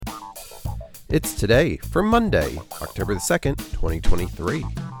It's today for Monday, October the 2nd, 2023.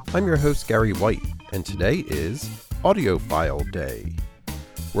 I'm your host, Gary White, and today is Audiophile Day,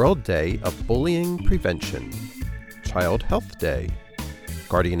 World Day of Bullying Prevention, Child Health Day,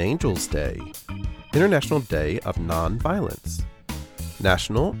 Guardian Angels Day, International Day of Nonviolence,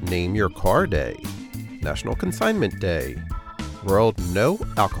 National Name Your Car Day, National Consignment Day, World No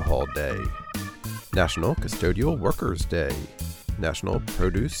Alcohol Day, National Custodial Workers Day, National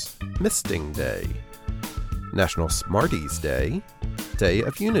Produce Misting Day, National Smarties Day, Day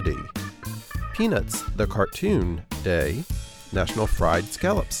of Unity, Peanuts the Cartoon Day, National Fried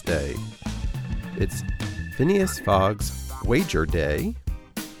Scallops Day. It's Phineas Fogg's Wager Day,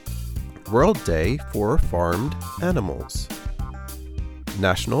 World Day for Farmed Animals,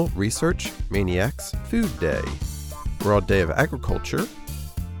 National Research Maniacs Food Day, World Day of Agriculture,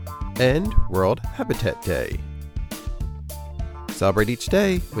 and World Habitat Day. Celebrate each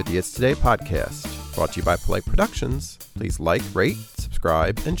day with the It's Today podcast, brought to you by Polite Productions. Please like, rate,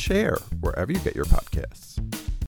 subscribe, and share wherever you get your podcasts.